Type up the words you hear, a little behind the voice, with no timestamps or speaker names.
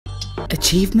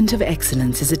Achievement of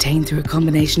excellence is attained through a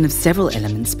combination of several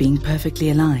elements being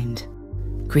perfectly aligned.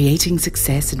 Creating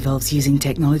success involves using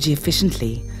technology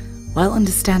efficiently while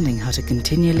understanding how to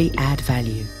continually add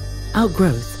value. Our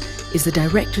growth is the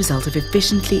direct result of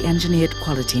efficiently engineered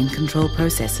quality and control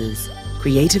processes,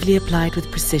 creatively applied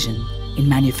with precision in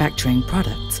manufacturing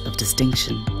products of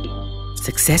distinction.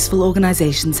 Successful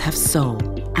organizations have soul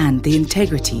and the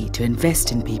integrity to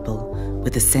invest in people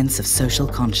with a sense of social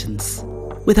conscience.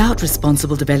 Without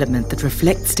responsible development that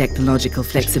reflects technological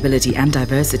flexibility and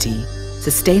diversity,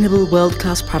 sustainable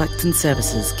world-class products and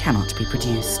services cannot be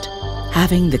produced.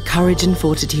 Having the courage and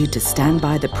fortitude to stand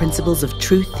by the principles of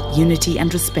truth, unity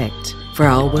and respect for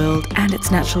our world and its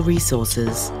natural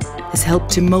resources has helped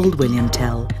to mold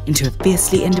WilliamTell into a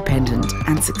fiercely independent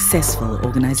and successful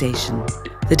organization.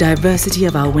 The diversity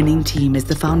of our winning team is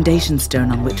the foundation stone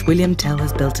on which WilliamTell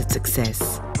has built its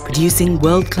success, producing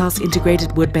world-class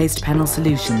integrated wood-based panel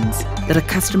solutions that are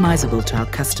customizable to our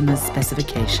customers'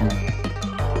 specification.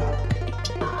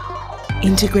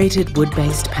 Integrated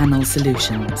wood-based panel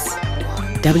solutions.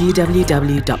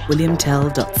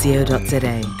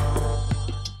 www.williamtell.co.za.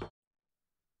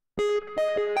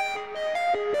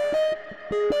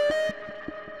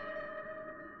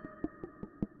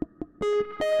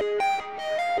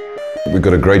 We've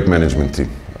got a great management team.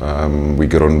 We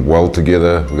get on well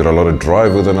together. We've got a lot of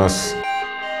drive within us.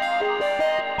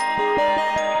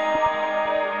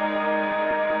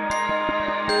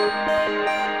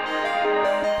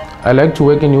 I like to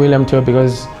work in WilliamTell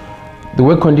because the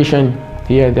work condition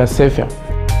here, they're safer.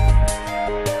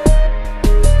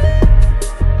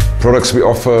 Products we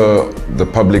offer the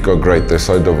public are great. They're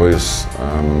so diverse.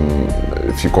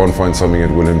 If you can't find something at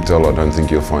WilliamTell, I don't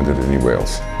think you'll find it anywhere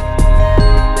else.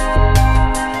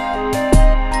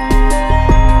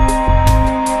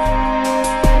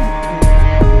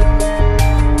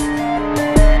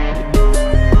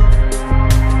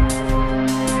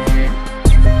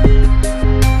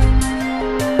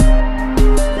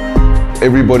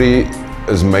 Everybody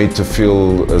is made to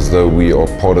feel as though we are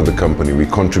part of the company. We're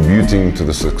contributing to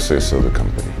the success of the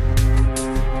company.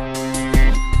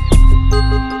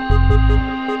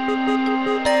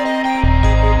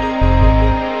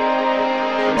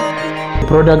 The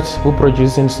products we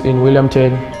produce in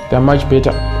WilliamTell, they're much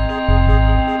better.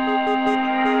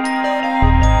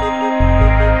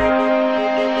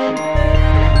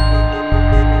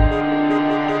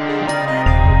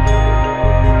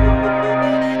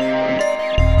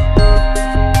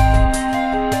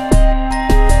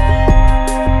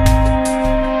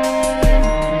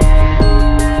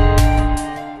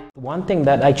 One thing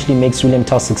that actually makes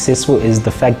WilliamTell successful is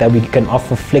the fact that we can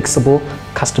offer flexible,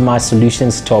 customized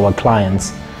solutions to our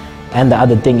clients. And the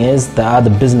other thing is, the other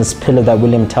business pillar that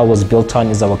WilliamTell was built on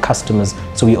is our customers.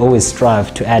 So we always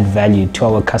strive to add value to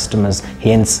our customers,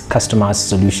 hence customized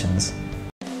solutions.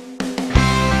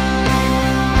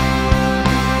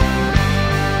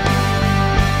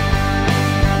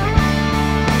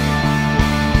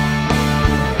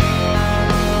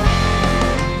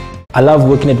 I love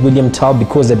working at WilliamTell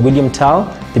because at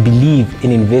WilliamTell, they believe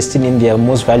in investing in their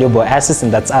most valuable assets,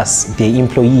 and that's us, their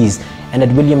employees. And at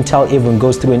WilliamTell, everyone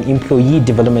goes through an employee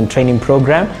development training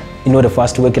program in order for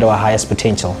us to work at our highest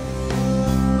potential.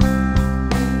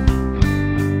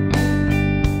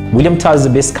 WilliamTell is the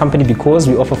best company because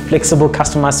we offer flexible,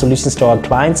 customized solutions to our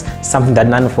clients, something that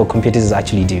none of our competitors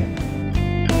actually do.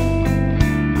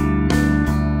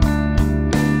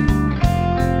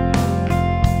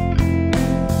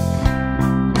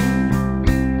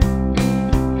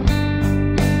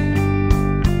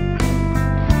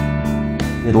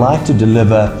 We'd like to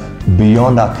deliver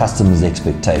beyond our customers'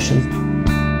 expectations.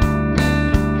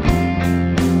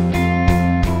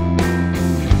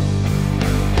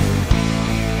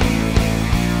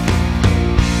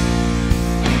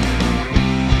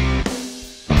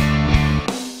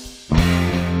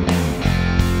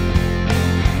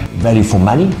 Value for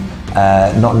money,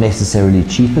 not necessarily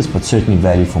cheapest, but certainly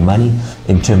value for money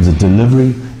in terms of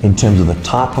delivery, in terms of the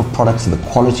type of products and the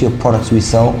quality of products we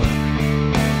sell.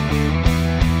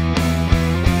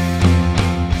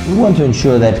 We want to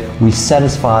ensure that we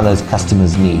satisfy those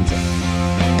customers' needs.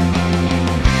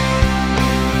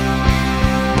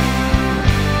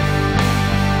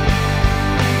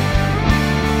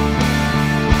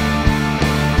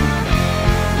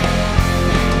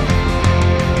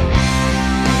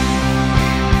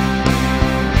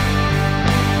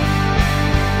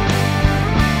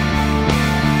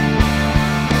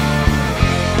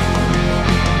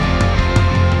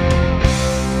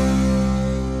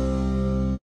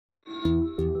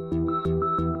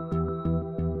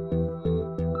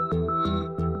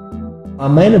 Our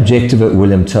main objective at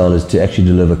WilliamTell is to actually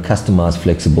deliver customized,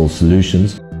 flexible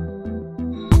solutions.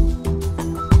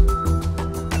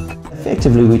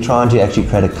 Effectively, we're trying to actually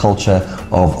create a culture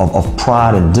of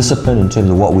pride and discipline in terms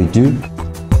of what we do.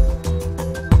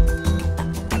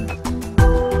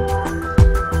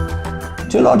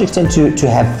 To a large extent to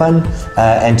have fun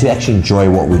and to actually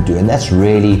enjoy what we do. And that's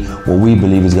really what we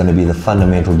believe is going to be the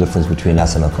fundamental difference between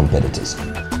us and our competitors.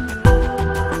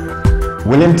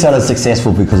 WilliamTell is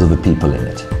successful because of the people in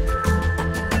it.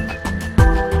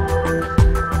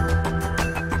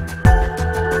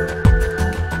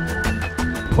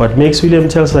 What makes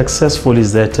WilliamTell successful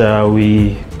is that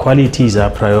quality is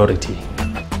our priority.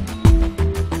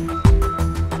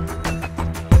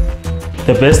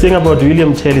 The best thing about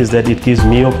WilliamTell is that it gives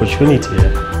me opportunity.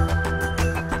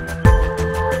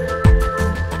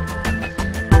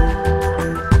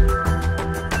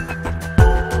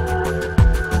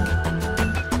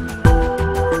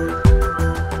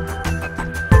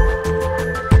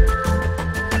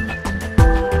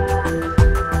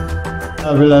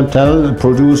 WilliamTell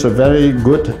produce a very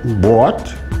good board.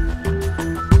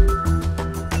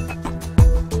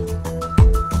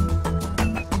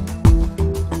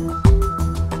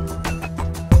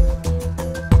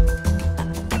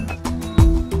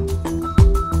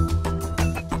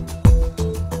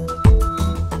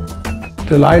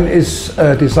 The line is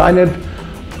designed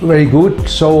very good,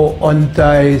 and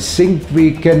I think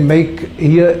we can make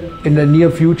here in the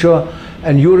near future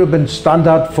a European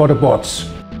standard for the boards.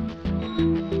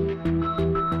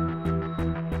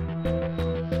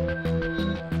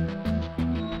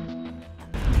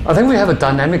 I think we have a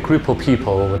dynamic group of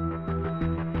people.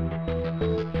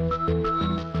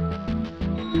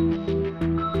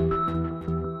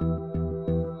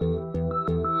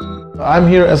 I'm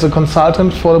here as a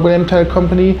consultant for the WilliamTell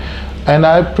company, and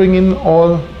I bring in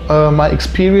all my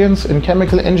experience in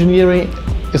chemical engineering,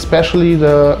 especially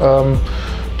the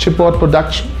chipboard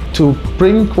production, to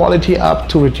bring quality up,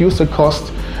 to reduce the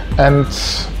cost, and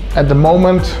at the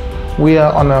moment we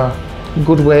are on a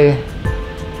good way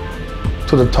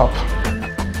to the top.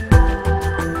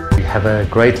 We have a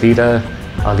great leader.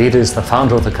 Our leader is the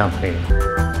founder of the company.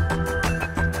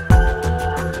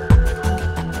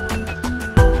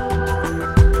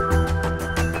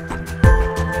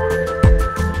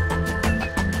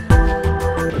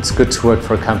 It's good to work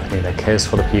for a company that cares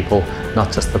for the people,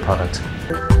 not just the product.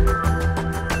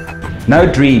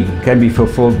 No dream can be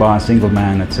fulfilled by a single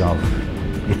man itself.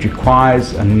 It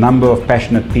requires a number of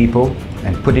passionate people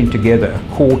and putting together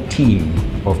a core team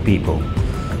of people.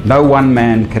 No one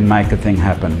man can make a thing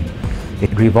happen.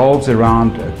 It revolves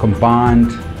around a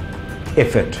combined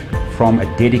effort from a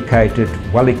dedicated,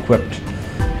 well-equipped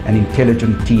and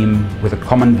intelligent team with a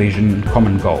common vision and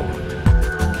common goal.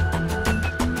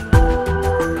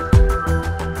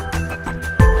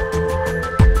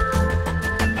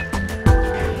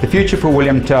 The future for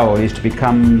WilliamTell is to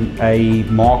become a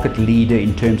market leader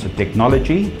in terms of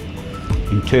technology,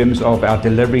 in terms of our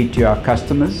delivery to our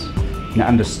customers, and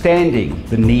understanding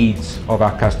the needs of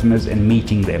our customers and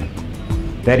meeting them.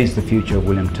 That is the future of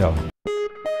WilliamTell.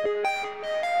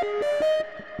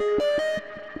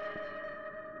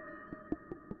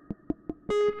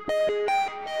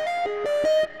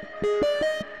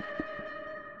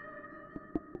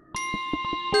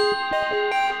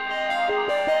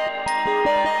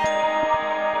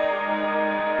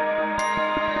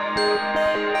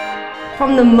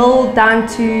 From the mold down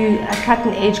to a cut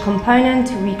and edge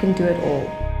component, we can do it all.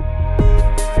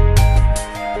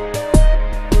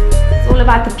 It's all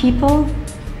about the people.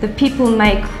 The people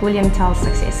make WilliamTell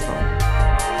successful.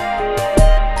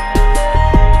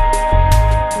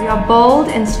 We are bold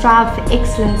and strive for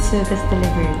excellent service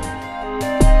delivery.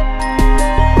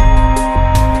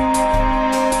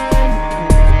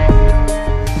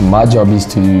 My job is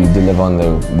to deliver on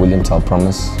the WilliamTell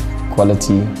promise: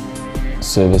 quality,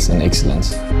 service and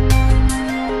excellence.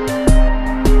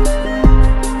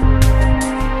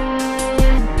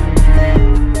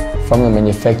 From the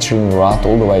manufacturing right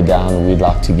all the way down, we'd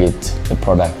like to get the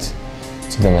product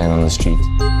to the man on the street.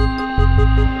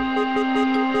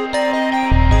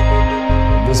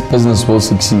 This business will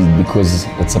succeed because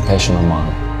it's a passion of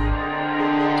mine.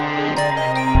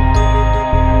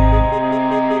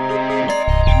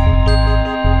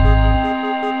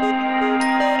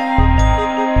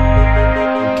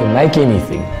 Make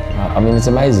anything. I mean, it's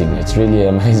amazing. It's really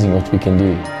amazing what we can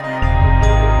do.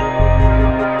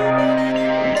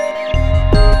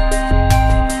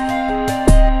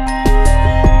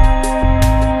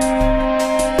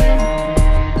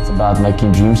 It's about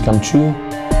making dreams come true.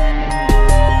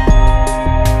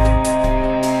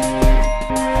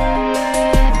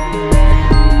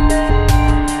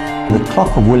 The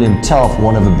clock of WilliamTell, for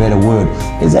want of a better word,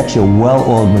 is actually a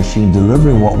well-oiled machine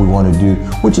delivering what we want to do,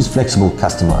 which is flexible,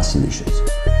 customized solutions.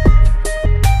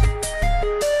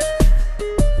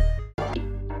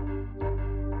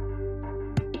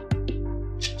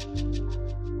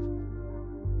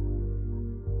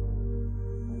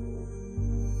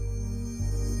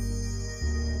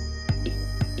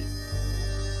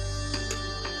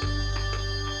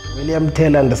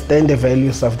 WilliamTell understand the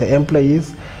values of the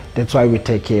employees, that's why we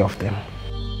take care of them.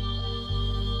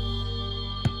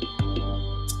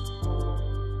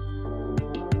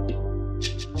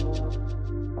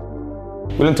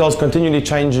 WilliamTell is continually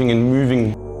changing and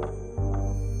moving,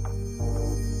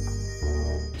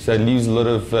 so it leaves a lot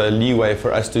of leeway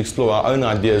for us to explore our own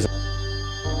ideas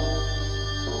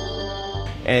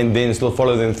and then still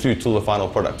follow them through till the final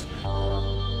product.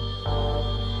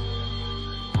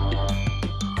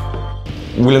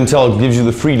 WilliamTell gives you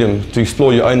the freedom to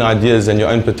explore your own ideas and your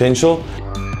own potential.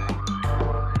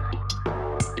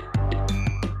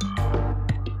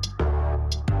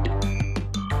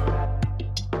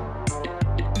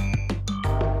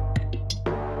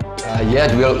 Here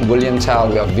at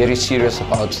WilliamTell, we are very serious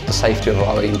about the safety of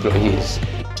our employees.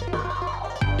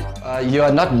 You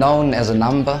are not known as a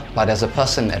number, but as a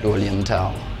person at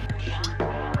WilliamTell.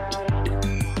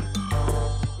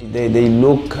 They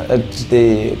look at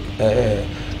the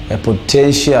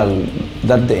potential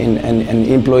that an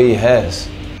employee has.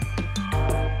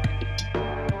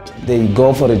 They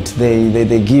go for it,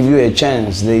 they give you a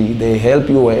chance, they help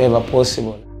you wherever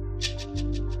possible.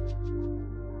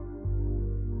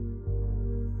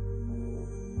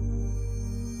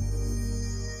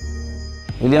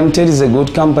 WilliamTell is a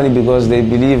good company because they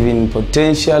believe in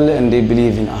potential and they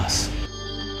believe in us.